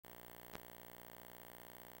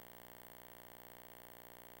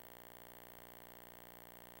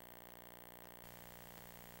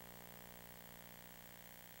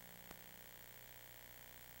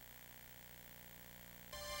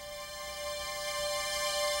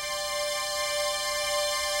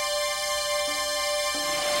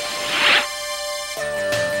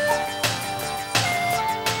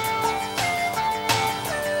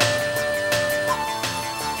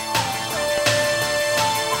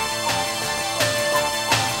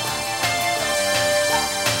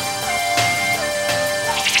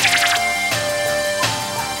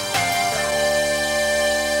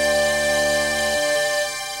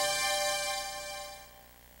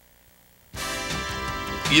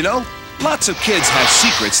You know, lots of kids have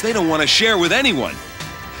secrets they don't want to share with anyone.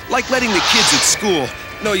 Like letting the kids at school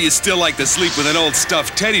know you still like to sleep with an old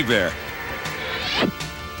stuffed teddy bear.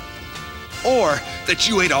 Or that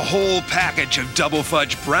you ate a whole package of double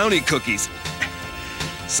fudge brownie cookies.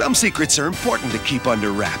 Some secrets are important to keep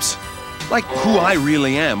under wraps. Like who I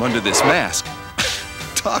really am under this mask.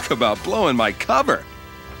 Talk about blowing my cover.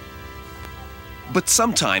 But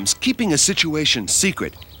sometimes keeping a situation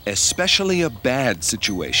secret, especially a bad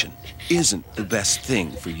situation, isn't the best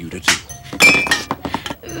thing for you to do.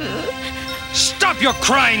 Stop your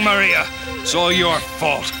crying, Maria! It's all your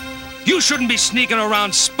fault. You shouldn't be sneaking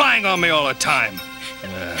around spying on me all the time.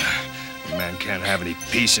 A man can't have any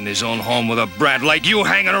peace in his own home with a brat like you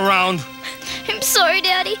hanging around. I'm sorry,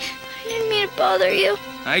 Daddy. I didn't mean to bother you.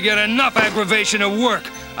 I get enough aggravation at work.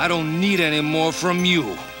 I don't need any more from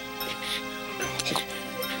you.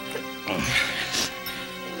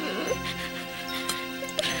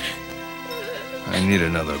 I need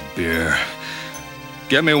another beer.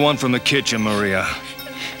 Get me one from the kitchen, Maria.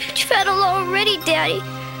 But you've had a lot already, Daddy.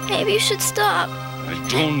 Maybe you should stop. I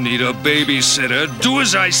don't need a babysitter. Do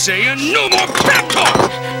as I say and no more pep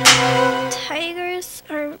talk! Tigers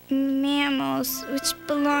are mammals which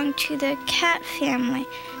belong to the cat family.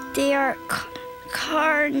 They are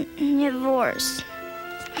carnivores.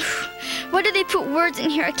 Why do they put words in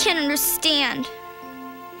here I can't understand?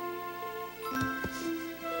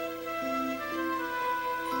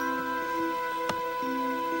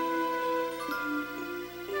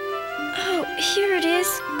 Oh, here it is.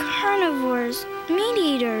 Carnivores. Meat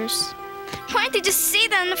eaters. Why didn't they just say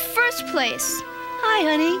that in the first place? Hi,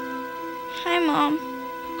 honey. Hi, Mom.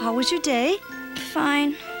 How was your day?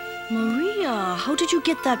 Fine. Maria, how did you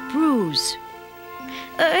get that bruise?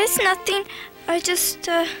 It's nothing. I just,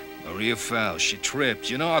 Maria fell. She tripped.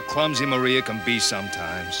 You know how clumsy Maria can be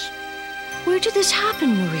sometimes. Where did this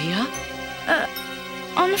happen, Maria?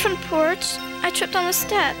 On the front porch. I tripped on the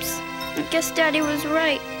steps. I guess Daddy was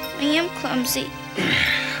right. I am clumsy.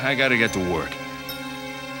 I gotta get to work.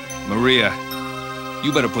 Maria,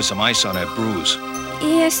 you better put some ice on that bruise.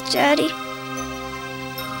 Yes, Daddy.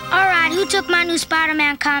 All right, who took my new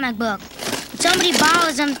Spider-Man comic book? When somebody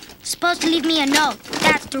borrows them, it's supposed to leave me a note.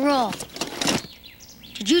 That's the rule.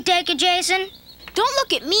 Did you take it, Jason? Don't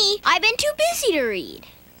look at me. I've been too busy to read.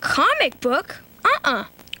 Comic book?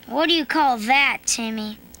 What do you call that,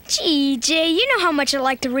 Timmy? Gee, Jay, you know how much I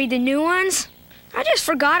like to read the new ones. I just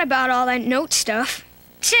forgot about all that note stuff.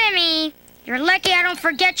 Timmy, you're lucky I don't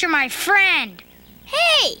forget you're my friend.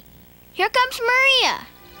 Hey, here comes Maria.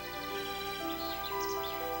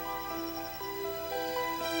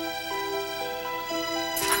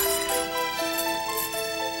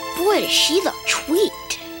 Boy, does she look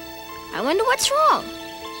tweaked. I wonder what's wrong.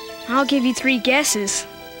 I'll give you 3 guesses.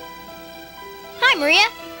 Hi, Maria.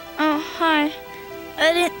 Oh, hi.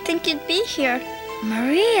 I didn't think you'd be here.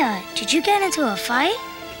 Maria, did you get into a fight?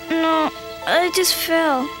 No, I just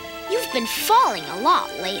fell. You've been falling a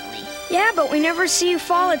lot lately. Yeah, but we never see you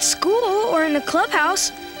fall at school or in the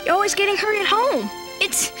clubhouse. You're always getting hurt at home.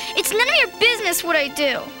 It's none of your business what I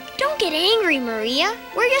do. Don't get angry, Maria.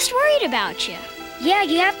 We're just worried about you. Yeah,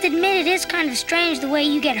 you have to admit it is kind of strange the way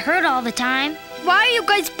you get hurt all the time. Why are you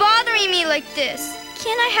guys bothering me like this?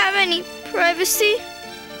 Can't I have any privacy?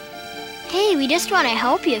 Hey, we just want to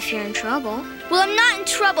help you if you're in trouble. Well, I'm not in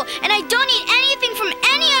trouble, and I don't need anything from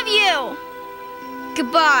any of you.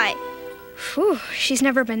 Goodbye. Whew, she's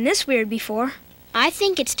never been this weird before. I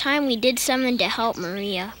think it's time we did something to help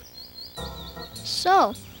Maria.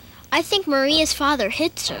 So, I think Maria's father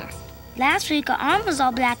hits her. Last week her arm was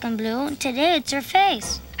all black and blue, and today it's her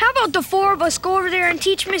face. How about the 4 of us go over there and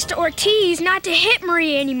teach Mr. Ortiz not to hit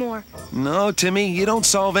Maria anymore? No, Timmy, you don't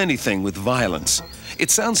solve anything with violence. It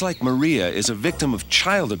sounds like Maria is a victim of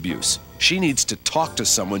child abuse. She needs to talk to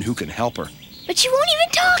someone who can help her. But she won't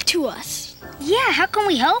even talk to us. Yeah, how can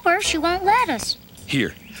we help her if she won't let us?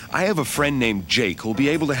 Here, I have a friend named Jake who'll be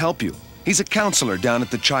able to help you. He's a counselor down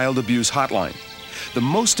at the child abuse hotline. The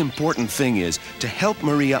most important thing is to help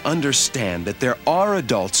Maria understand that there are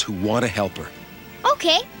adults who want to help her.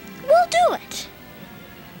 Okay, we'll do it.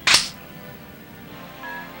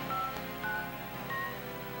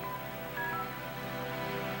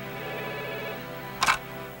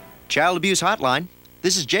 Child Abuse Hotline.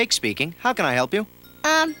 This is Jake speaking. How can I help you?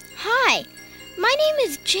 Hi. My name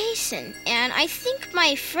is Jason, and I think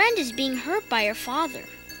my friend is being hurt by her father.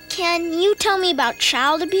 Can you tell me about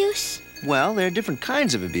child abuse? Well, there are different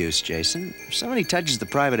kinds of abuse, Jason. If somebody touches the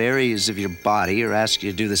private areas of your body or asks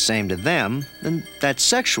you to do the same to them, then that's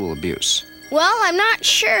sexual abuse. Well, I'm not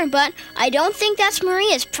sure, but I don't think that's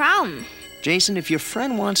Maria's problem. Jason, if your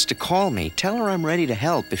friend wants to call me, tell her I'm ready to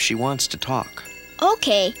help if she wants to talk.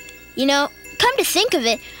 Okay. You know, come to think of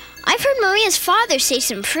it, I've heard Maria's father say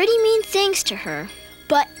some pretty mean things to her.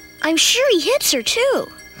 But I'm sure he hits her, too.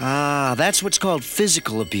 Ah, that's what's called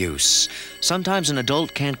physical abuse. Sometimes an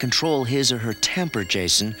adult can't control his or her temper,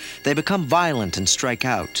 Jason. They become violent and strike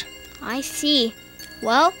out. I see.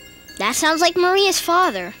 Well, that sounds like Maria's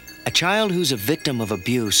father. A child who's a victim of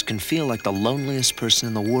abuse can feel like the loneliest person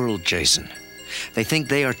in the world, Jason. They think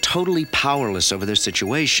they are totally powerless over their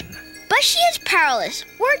situation. But she is powerless.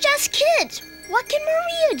 We're just kids. What can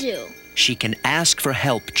Maria do? She can ask for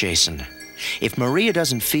help, Jason. If Maria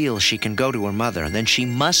doesn't feel she can go to her mother, then she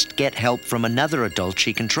must get help from another adult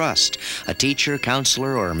she can trust. A teacher,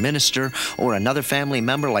 counselor, or a minister, or another family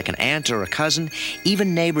member like an aunt or a cousin.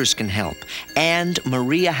 Even neighbors can help. And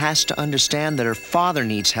Maria has to understand that her father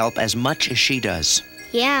needs help as much as she does.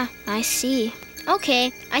 Yeah, I see.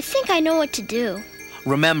 Okay, I think I know what to do.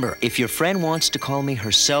 Remember, if your friend wants to call me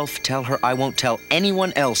herself, tell her I won't tell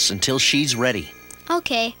anyone else until she's ready.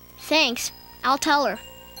 Okay, thanks. I'll tell her.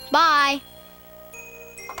 Bye.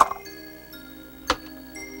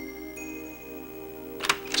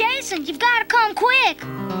 Jason, you've got to come quick.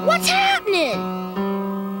 What's happening?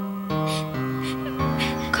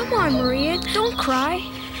 Come on, Maria, don't cry.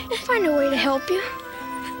 We'll find a way to help you.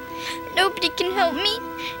 Nobody can help me.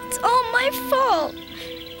 It's all my fault.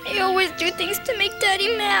 I always do things to make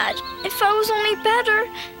Daddy mad. If I was only better,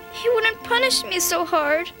 he wouldn't punish me so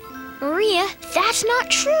hard. Maria, that's not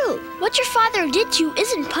true. What your father did to you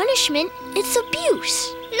isn't punishment, it's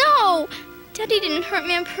abuse. No! Daddy didn't hurt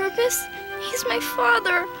me on purpose. He's my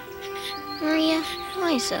father. Maria,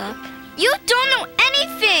 wise up. You don't know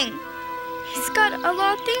anything! He's got a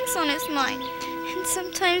lot of things on his mind. And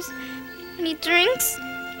sometimes when he drinks,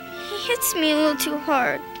 he hits me a little too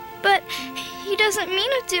hard. But he doesn't mean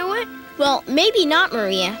to do it. Well, maybe not,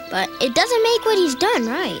 Maria, but it doesn't make what he's done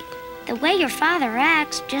right. The way your father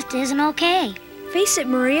acts just isn't okay. Face it,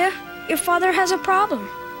 Maria. Your father has a problem.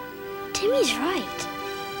 Timmy's right.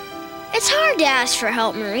 It's hard to ask for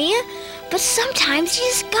help, Maria, but sometimes you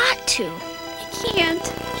just got to. I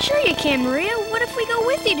can't. Sure you can, Maria. What if we go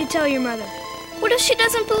with you to tell your mother? What if she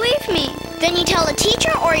doesn't believe me? Then you tell a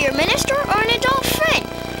teacher or your minister or an adult friend.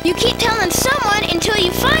 You keep telling someone until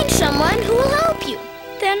you find someone who will help you.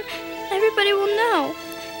 Then everybody will know.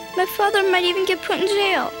 My father might even get put in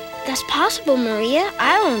jail. That's possible, Maria.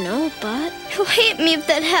 I don't know, but... He'll hate me if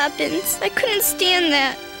that happens. I couldn't stand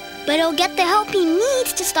that. But he'll get the help he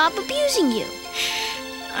needs to stop abusing you.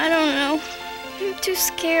 I don't know. I'm too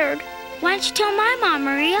scared. Why don't you tell my mom,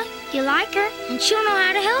 Maria? You like her, and she'll know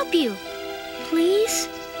how to help you. Please?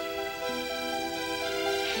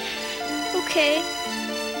 Okay.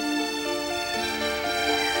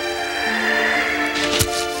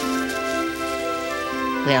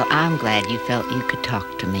 Well, I'm glad you felt you could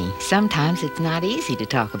talk to me. Sometimes it's not easy to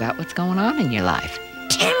talk about what's going on in your life.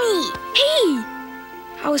 Timmy! Hey!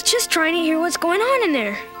 I was just trying to hear what's going on in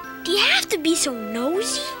there. Do you have to be so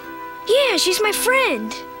nosy? Yeah, she's my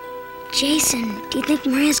friend. Jason, do you think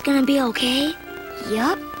Maria's gonna be okay?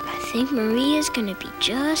 Yup, I think Maria's gonna be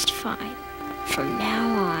just fine. From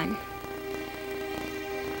now on.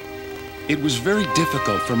 It was very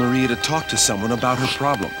difficult for Maria to talk to someone about her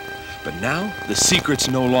problem. But now, the secret's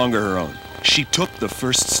no longer her own. She took the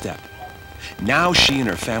first step. Now she and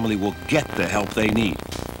her family will get the help they need.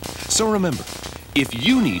 So remember, if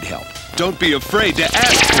you need help, don't be afraid to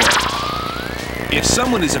ask for it. If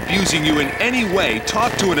someone is abusing you in any way,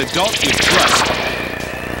 talk to an adult you trust.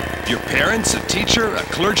 Your parents, a teacher, a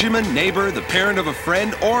clergyman, neighbor, the parent of a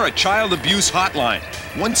friend, or a child abuse hotline.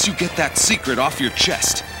 Once you get that secret off your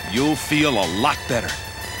chest, you'll feel a lot better.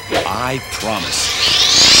 I promise.